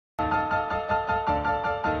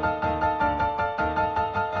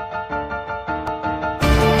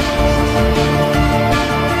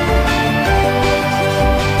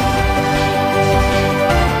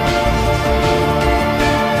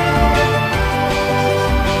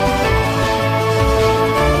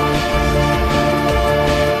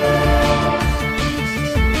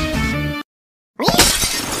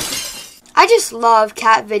just love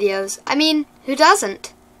cat videos. I mean, who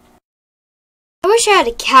doesn't? I wish I had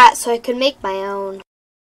a cat so I could make my own.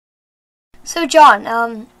 So John,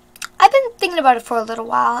 I've been thinking about it for a little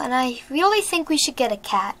while, and I really think we should get a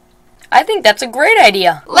cat. I think that's a great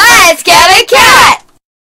idea. Let's get a cat!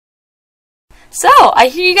 So, I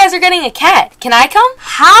hear you guys are getting a cat. Can I come?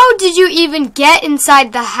 How did you even get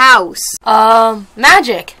inside the house?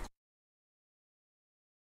 Magic.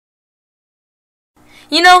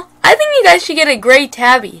 You know, I think you guys should get a gray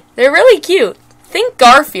tabby. They're really cute. Think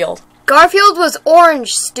Garfield. Garfield was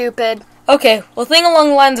orange, stupid. Okay, well think along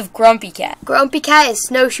the lines of Grumpy Cat. Grumpy Cat is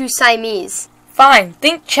Snowshoe Siamese. Fine,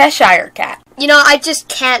 think Cheshire Cat. You know, I just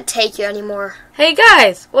can't take you anymore. Hey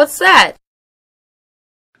guys, what's that?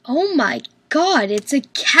 Oh my god, it's a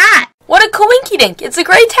cat! What a coinkydink, it's a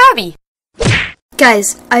gray tabby.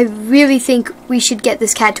 Guys, I really think we should get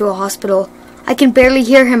this cat to a hospital. I can barely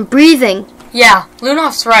hear him breathing. Yeah,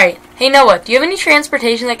 Loonof's right. Hey Noah, do you have any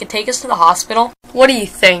transportation that could take us to the hospital? What do you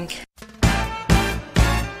think?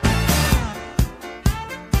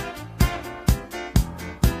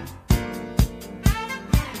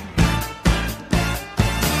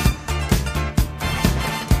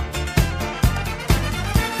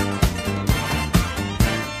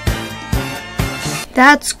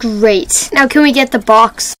 That's great. Now can we get the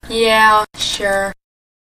box? Yeah, sure.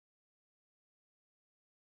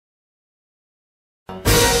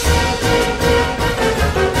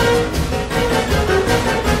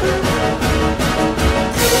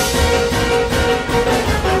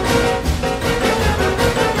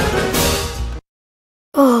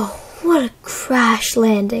 Oh, what a crash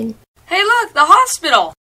landing. Hey look, the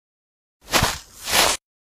hospital!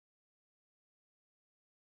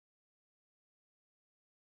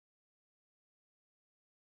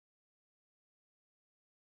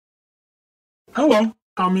 Hello,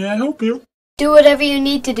 how may I help you? Do whatever you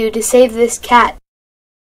need to do to save this cat.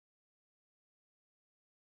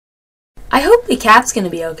 I hope the cat's gonna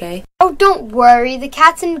be okay. Oh, don't worry. The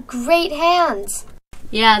cat's in great hands.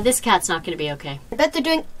 Yeah, this cat's not going to be okay. I bet they're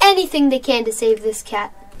doing anything they can to save this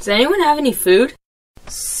cat. Does anyone have any food?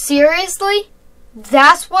 Seriously?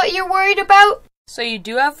 That's what you're worried about? So you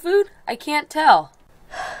do have food? I can't tell.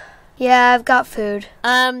 Yeah, I've got food.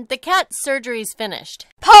 The cat's surgery's finished.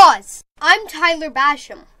 Pause! I'm Tyler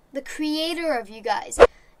Basham, the creator of you guys,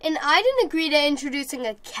 and I didn't agree to introducing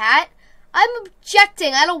a cat. I'm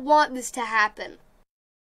objecting. I don't want this to happen.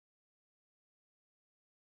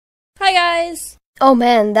 Hi, guys. Oh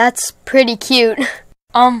man, that's pretty cute.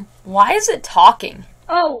 Why is it talking?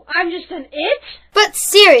 Oh, I'm just an it? But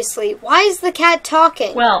seriously, why is the cat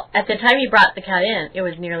talking? Well, at the time you brought the cat in, it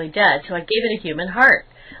was nearly dead, so I gave it a human heart.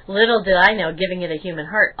 Little did I know giving it a human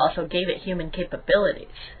heart also gave it human capabilities.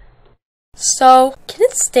 So, can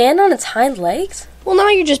it stand on its hind legs? Well, now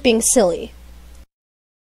you're just being silly.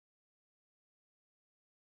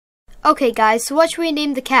 Okay, guys, so what should we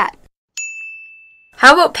name the cat?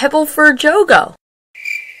 How about Pebblefur Jogo?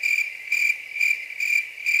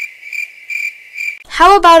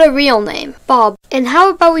 How about a real name? Bob. And how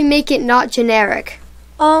about we make it not generic?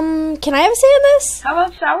 Can I have a say on this? How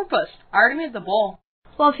about Sourpuss? I already made the bowl.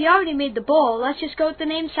 Well, if you already made the bowl, let's just go with the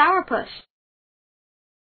name Sourpuss.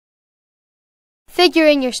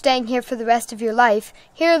 Figuring you're staying here for the rest of your life,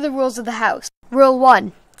 here are the rules of the house. Rule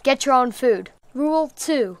 1, get your own food. Rule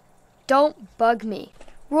 2, don't bug me.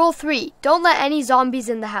 Rule 3, don't let any zombies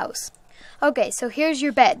in the house. Okay, so here's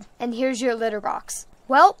your bed, and here's your litter box.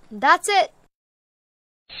 Well, that's it.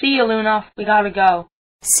 See ya, Loonof. We gotta go.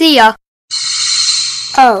 See ya.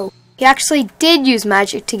 Oh, he actually did use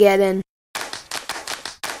magic to get in.